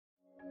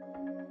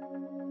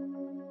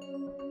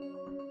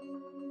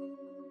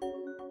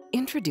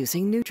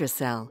Introducing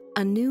NutriCell,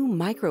 a new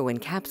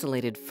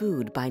microencapsulated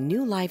food by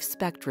New Life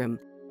Spectrum,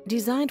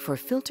 designed for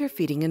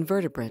filter-feeding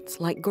invertebrates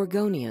like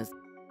gorgonias,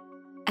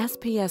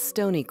 SPS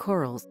stony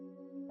corals,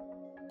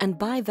 and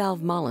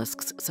bivalve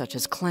mollusks such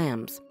as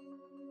clams.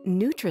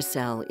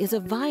 NutriCell is a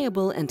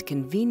viable and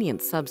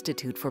convenient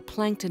substitute for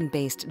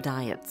plankton-based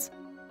diets.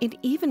 It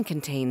even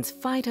contains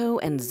phyto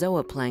and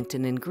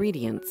zooplankton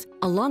ingredients,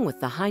 along with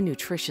the high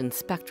nutrition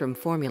spectrum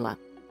formula.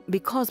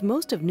 Because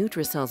most of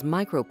NutriCell's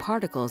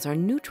microparticles are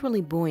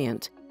neutrally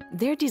buoyant,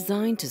 they're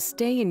designed to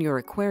stay in your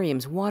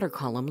aquarium's water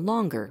column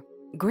longer,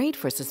 great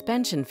for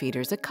suspension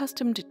feeders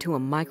accustomed to a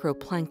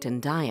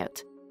microplankton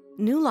diet.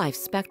 New Life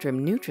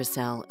Spectrum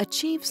NutriCell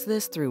achieves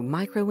this through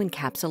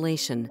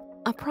microencapsulation,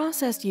 a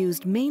process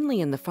used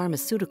mainly in the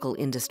pharmaceutical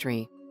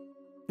industry.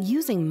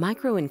 Using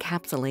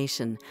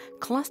microencapsulation,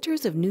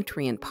 clusters of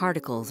nutrient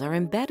particles are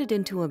embedded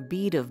into a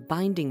bead of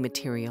binding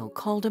material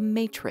called a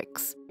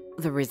matrix.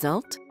 The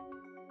result?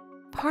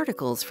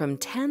 Particles from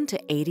 10 to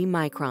 80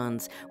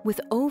 microns, with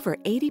over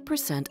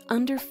 80%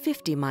 under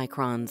 50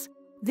 microns.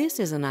 This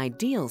is an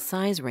ideal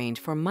size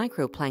range for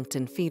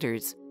microplankton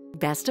feeders.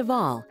 Best of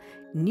all,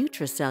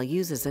 NutriCell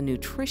uses a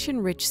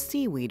nutrition-rich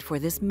seaweed for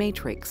this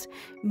matrix,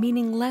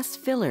 meaning less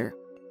filler.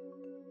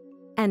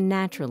 And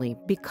naturally,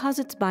 because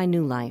it's by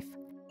New Life,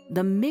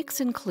 the mix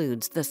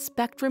includes the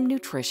Spectrum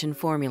Nutrition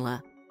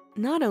formula.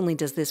 Not only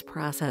does this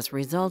process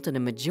result in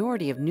a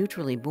majority of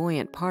neutrally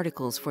buoyant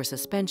particles for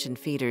suspension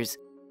feeders,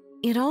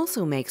 it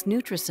also makes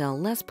NutriCell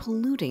less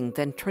polluting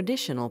than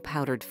traditional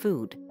powdered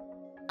food.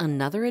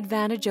 Another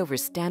advantage over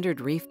standard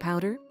reef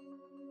powder?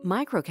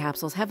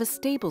 Microcapsules have a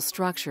stable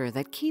structure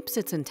that keeps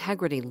its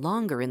integrity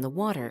longer in the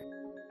water,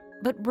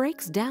 but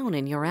breaks down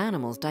in your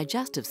animal's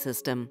digestive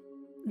system.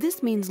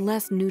 This means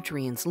less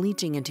nutrients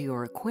leaching into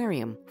your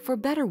aquarium for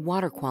better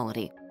water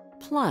quality.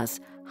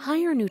 Plus,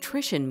 higher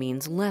nutrition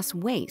means less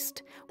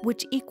waste,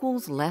 which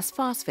equals less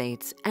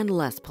phosphates and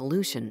less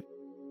pollution.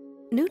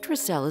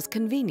 NutriCell is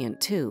convenient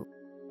too.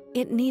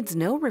 It needs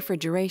no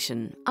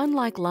refrigeration,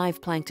 unlike live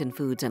plankton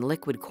foods and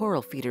liquid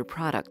coral feeder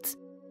products.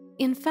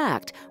 In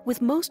fact, with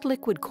most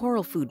liquid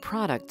coral food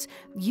products,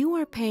 you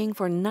are paying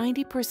for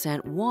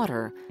 90%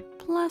 water,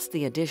 plus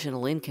the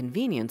additional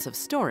inconvenience of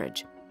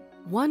storage.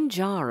 One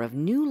jar of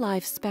New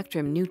Life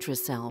Spectrum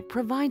NutriCell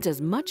provides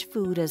as much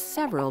food as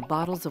several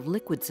bottles of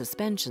liquid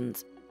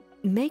suspensions,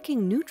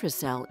 making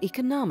NutriCell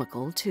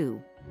economical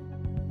too.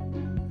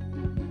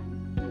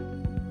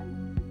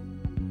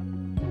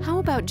 How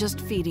about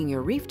just feeding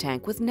your reef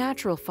tank with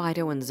natural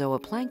phyto and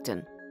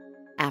zooplankton?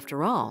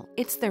 After all,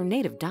 it's their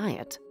native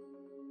diet.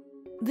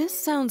 This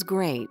sounds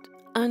great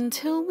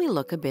until we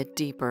look a bit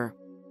deeper.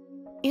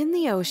 In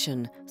the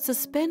ocean,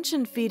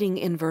 suspension-feeding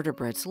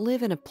invertebrates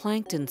live in a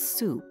plankton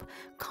soup,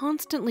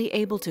 constantly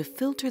able to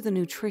filter the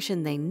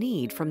nutrition they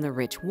need from the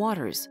rich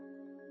waters.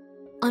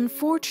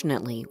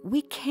 Unfortunately,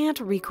 we can't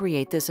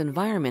recreate this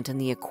environment in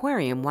the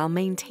aquarium while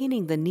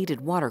maintaining the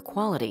needed water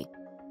quality.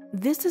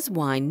 This is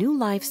why New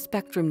Life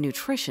Spectrum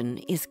Nutrition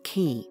is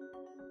key.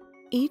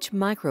 Each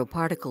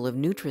microparticle of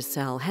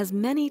NutriCell has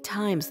many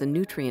times the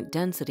nutrient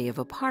density of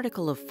a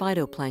particle of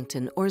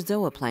phytoplankton or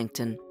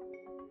zooplankton.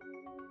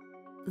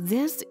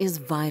 This is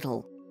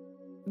vital,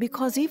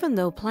 because even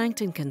though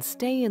plankton can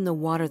stay in the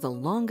water the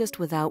longest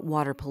without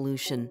water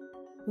pollution,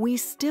 we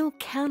still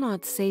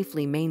cannot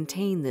safely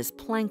maintain this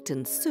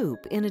plankton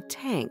soup in a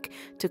tank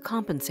to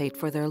compensate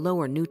for their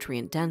lower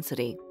nutrient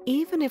density.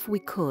 Even if we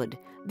could,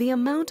 the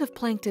amount of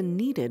plankton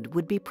needed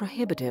would be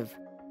prohibitive.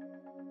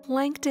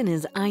 Plankton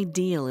is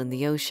ideal in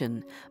the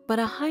ocean, but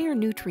a higher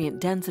nutrient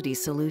density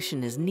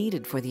solution is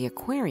needed for the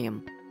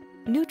aquarium.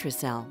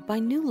 NutriCell by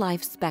New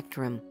Life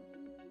Spectrum.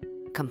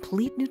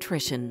 Complete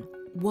nutrition,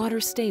 water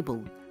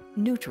stable,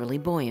 neutrally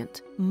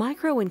buoyant,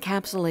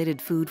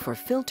 microencapsulated food for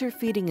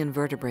filter-feeding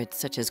invertebrates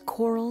such as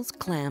corals,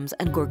 clams,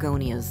 and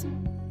gorgonias.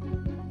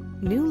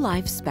 New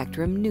Life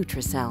Spectrum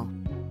NutriCell.